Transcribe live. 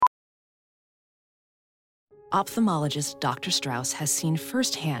Ophthalmologist Dr. Strauss has seen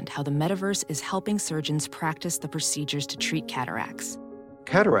firsthand how the metaverse is helping surgeons practice the procedures to treat cataracts.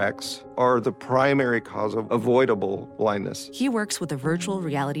 Cataracts are the primary cause of avoidable blindness. He works with a virtual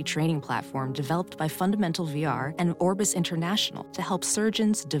reality training platform developed by Fundamental VR and Orbis International to help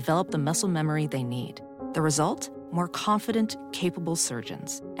surgeons develop the muscle memory they need. The result? More confident, capable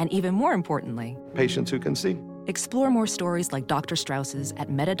surgeons. And even more importantly, Patients who can see. explore more stories like Dr. Strauss's at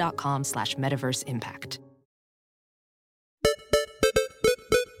meta.com/metaverseimpact.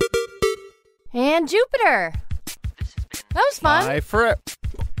 And Jupiter. That was fun.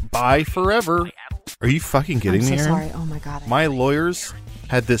 Bye forever. Are you fucking kidding me, I'm so Aaron? sorry. Oh my God. My lawyers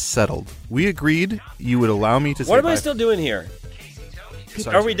had this settled. We agreed you would allow me to say What am I bye. still doing here?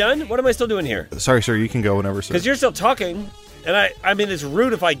 Sorry, Are we done? What am I still doing here? Sorry, sir. You can go whenever, sir. Because you're still talking. And I mean, it's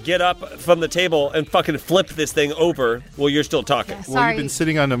rude if I get up from the table and fucking flip this thing over while you're still talking. Yeah, Well, sorry. you've been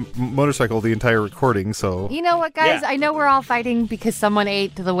sitting on a motorcycle the entire recording, so... You know what, guys? Yeah. I know we're all fighting because someone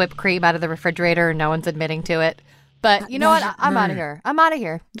ate the whipped cream out of the refrigerator and no one's admitting to it. But you know what? I'm out of here. I'm out of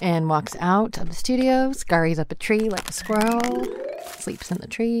here. And walks out of the studio, scurries up a tree like a squirrel, sleeps in the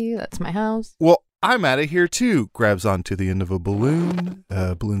tree. That's my house. Well, I'm out of here, too. Grabs onto the end of a balloon.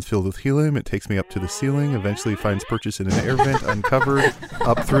 Balloon's filled with helium. It takes me up to the ceiling, eventually finds purchase in an air vent, uncovered,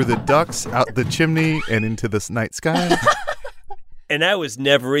 up through the ducts, out the chimney, and into the night sky. And I was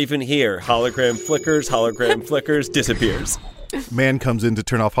never even here. Hologram flickers, disappears. Man comes in to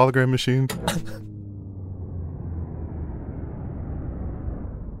turn off hologram machine.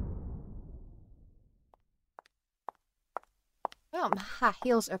 Well, my high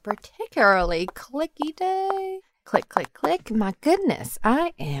heels are particularly clicky day. Click, click, click. My goodness,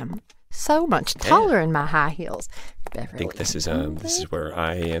 I am so much taller in my high heels. I think this is where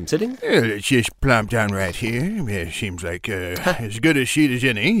I am sitting. Let's just plump down right here. Seems like as good a sheet as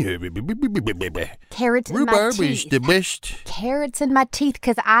any. Carrots in my Rhubarb teeth. is the best. Carrots in my teeth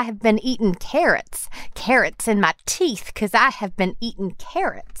because I have been eating carrots. Carrots in my teeth because I have been eating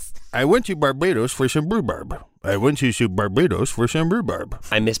carrots. I went to Barbados for some rhubarb. I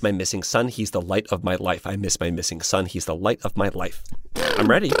miss my missing son. He's the light of my life. I miss my missing son. He's the light of my life. I'm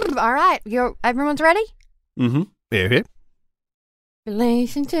ready. All right, everyone's ready? Mm-hmm. Yeah.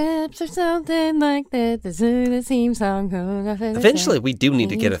 Relationships or something like that. The theme song. Eventually, we do need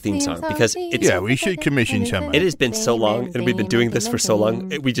to get a theme song because it's Yeah, we should commission someone. it has been so long and we've been doing this for so long.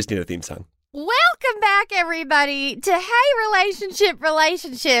 We just need a theme song. Welcome back, everybody, to Hey Relationship.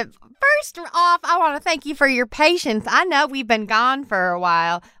 First off, I want to thank you for your patience. I know we've been gone for a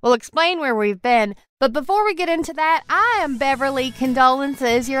while. We'll explain where we've been. But before we get into that, I am Beverly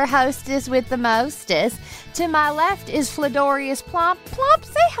Condolences, your hostess with the mostest. To my left is Fladorius Plump. Plump,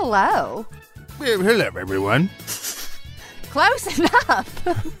 say hello. Well, hello, everyone. Close enough.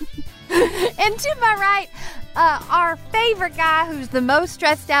 And to my right, our favorite guy who's the most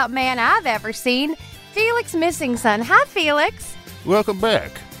stressed out man I've ever seen, Felix Missing Son. Hi, Felix. Welcome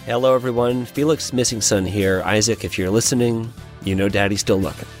back. Hello, everyone. Felix Missing Son here. Isaac, if you're listening, you know Daddy's still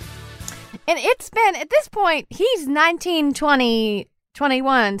looking. And it's been, at this point, he's 19, 20,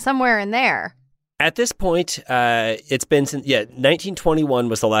 21, somewhere in there. At this point, it's been since 1921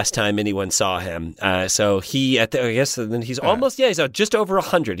 was the last time anyone saw him. So he, then he's almost he's just over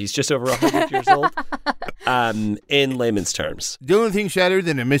 100. He's just over 100 years old. In layman's terms, The only thing sadder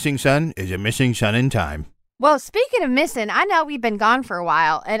than a missing son is a missing son in time. Well, speaking of missing, I know we've been gone for a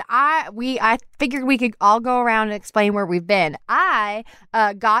while, and I figured we could all go around and explain where we've been. I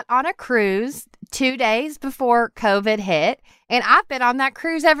got on a cruise 2 days before COVID hit, and I've been on that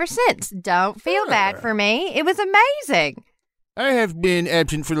cruise ever since. Don't feel bad for me. It was amazing. I have been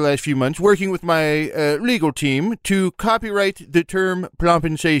absent for the last few months working with my legal team to copyright the term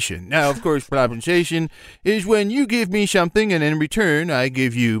plumpensation. Now, of course, plumpensation is when you give me something and in return I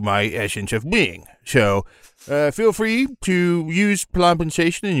give you my essence of being. So, feel free to use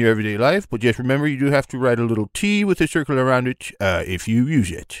plumpensation in your everyday life, but just remember you do have to write a little T with a circle around it if you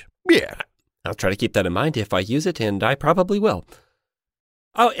use it. Yeah. I'll try to keep that in mind if I use it, and I probably will.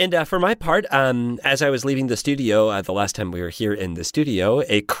 Oh, and for my part, as I was leaving the studio, the last time we were here in the studio,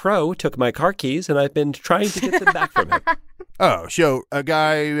 a crow took my car keys, and I've been trying to get them back from him. Oh, so a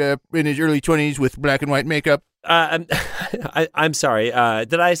guy in his early 20s with black and white makeup? I'm sorry.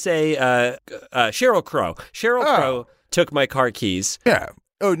 Did I say Sheryl Crow? Sheryl Crow took my car keys. Yeah.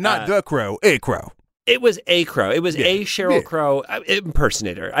 Oh, not the crow, a crow. It was a crow. It was a Sheryl Crow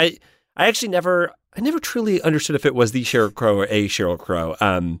impersonator. I actually never truly understood if it was the Sheryl Crow or a Sheryl Crow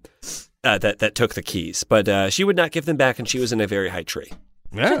that took the keys. But she would not give them back, and she was in a very high tree.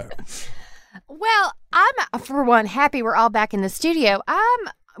 Yeah. Well, I'm, for one, happy we're all back in the studio.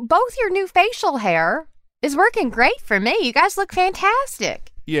 Both your new facial hair is working great for me. You guys look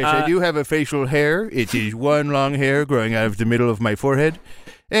fantastic. Yes, I do have a facial hair. It is one long hair growing out of the middle of my forehead.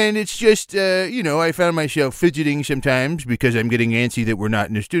 And it's just, I found myself fidgeting sometimes because I'm getting antsy that we're not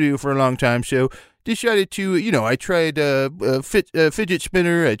in the studio for a long time. So decided to, I tried a fidget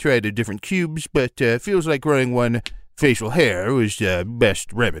spinner. I tried different cubes, but feels like growing one facial hair was the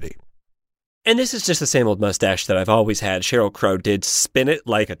best remedy. And this is just the same old mustache that I've always had. Sheryl Crow did spin it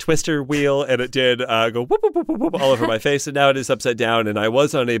like a twister wheel, and it did go whoop, whoop, whoop, whoop, whoop, all over my face, and now it is upside down, and I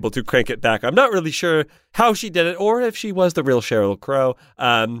was unable to crank it back. I'm not really sure how she did it, or if she was the real Sheryl Crow.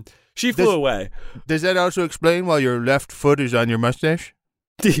 She flew away. Does that also explain why your left foot is on your mustache?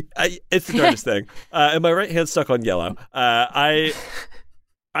 It's the darndest thing. And my right hand's stuck on yellow. I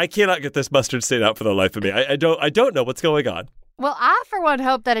cannot get this mustard stain out for the life of me. I don't know what's going on. Well, I, for one,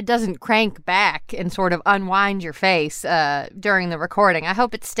 hope that it doesn't crank back and sort of unwind your face during the recording. I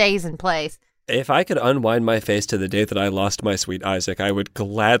hope it stays in place. If I could unwind my face to the day that I lost my sweet Isaac, I would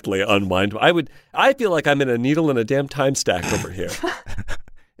gladly unwind. I feel like I'm in a needle in a damn time stack over here.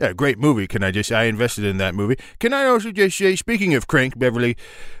 Yeah, great movie. I invested in that movie. Can I also just say, speaking of Crank, Beverly,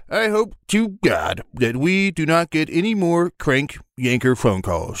 I hope to God that we do not get any more Crank Yanker phone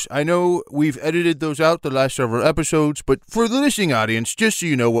calls. I know we've edited those out the last several episodes, but for the listening audience, just so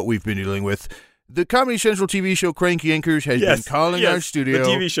you know what we've been dealing with, the Comedy Central TV show Crank Yankers has been calling our studio. The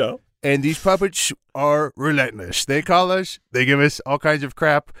TV show. And these puppets are relentless. They call us. They give us all kinds of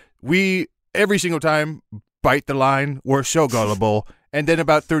crap. We, every single time, bite the line. We're so gullible. And then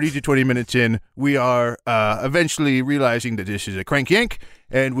about 30 to 20 minutes in, we are eventually realizing that this is a crank yank,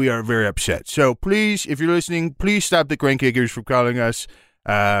 and we are very upset. So please, if you're listening, please stop the crank yankers from calling us.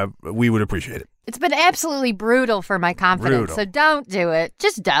 We would appreciate it. It's been absolutely brutal for my confidence, so don't do it.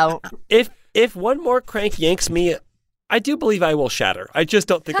 Just don't. If one more crank yanks me, I do believe I will shatter. I just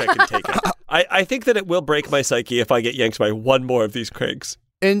don't think I can take it. I think that it will break my psyche if I get yanked by one more of these cranks.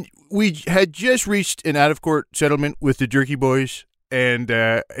 And we had just reached an out-of-court settlement with the Jerky Boys. And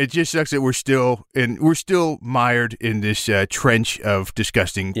it just sucks that we're still mired in this trench of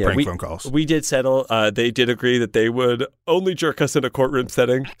disgusting prank phone calls. We did settle. They did agree that they would only jerk us in a courtroom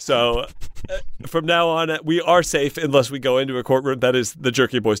setting. So from now on, we are safe unless we go into a courtroom. That is the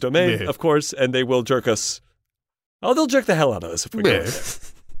Jerky Boys domain, of course, and they will jerk us. Oh, they'll jerk the hell out of us if we go in there.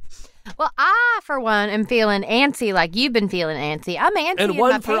 Well, I, for one, am feeling antsy like you've been feeling antsy. I'm antsy and in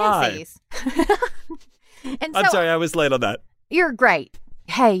one my for pantsies. I'm sorry, I was late on that. You're great.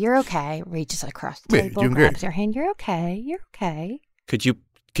 Hey, you're okay. Reaches across the table, doing grabs great. your hand. You're okay. You're okay. Could you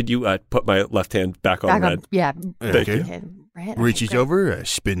put my left hand back on red? Yeah. Okay. Reaches over,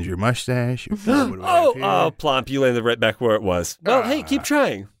 spins your mustache. Plump, you landed right back where it was. Well, hey, keep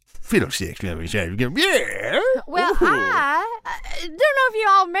trying. Fiddlesticks. Yeah. Well, I don't know if you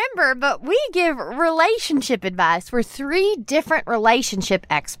all remember, but we give relationship advice. We're 3 different relationship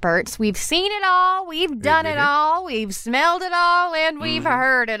experts. We've seen it all. We've done it all. We've smelled it all. And we've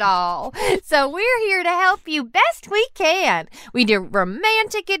heard it all. So we're here to help you best we can. We do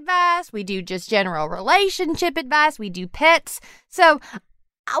romantic advice. We do just general relationship advice. We do pets. So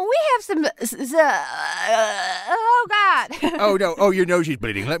we have some. Oh God! Oh no! Oh, your nose is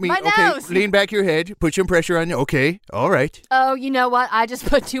bleeding. Let me. My nose. Lean back your head. Put some pressure on you. Okay. All right. Oh, you know what? I just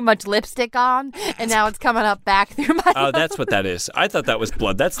put too much lipstick on, and now it's coming up back through my. Oh, that's what that is. I thought that was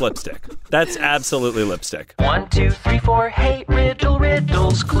blood. That's lipstick. That's absolutely lipstick. 1, 2, 3, 4. Hey,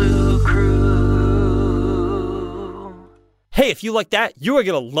 riddles, Clue Crew. Hey, if you like that, you are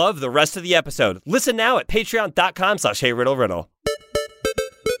going to love the rest of the episode. Listen now at patreon.com/HeyRiddleRiddle.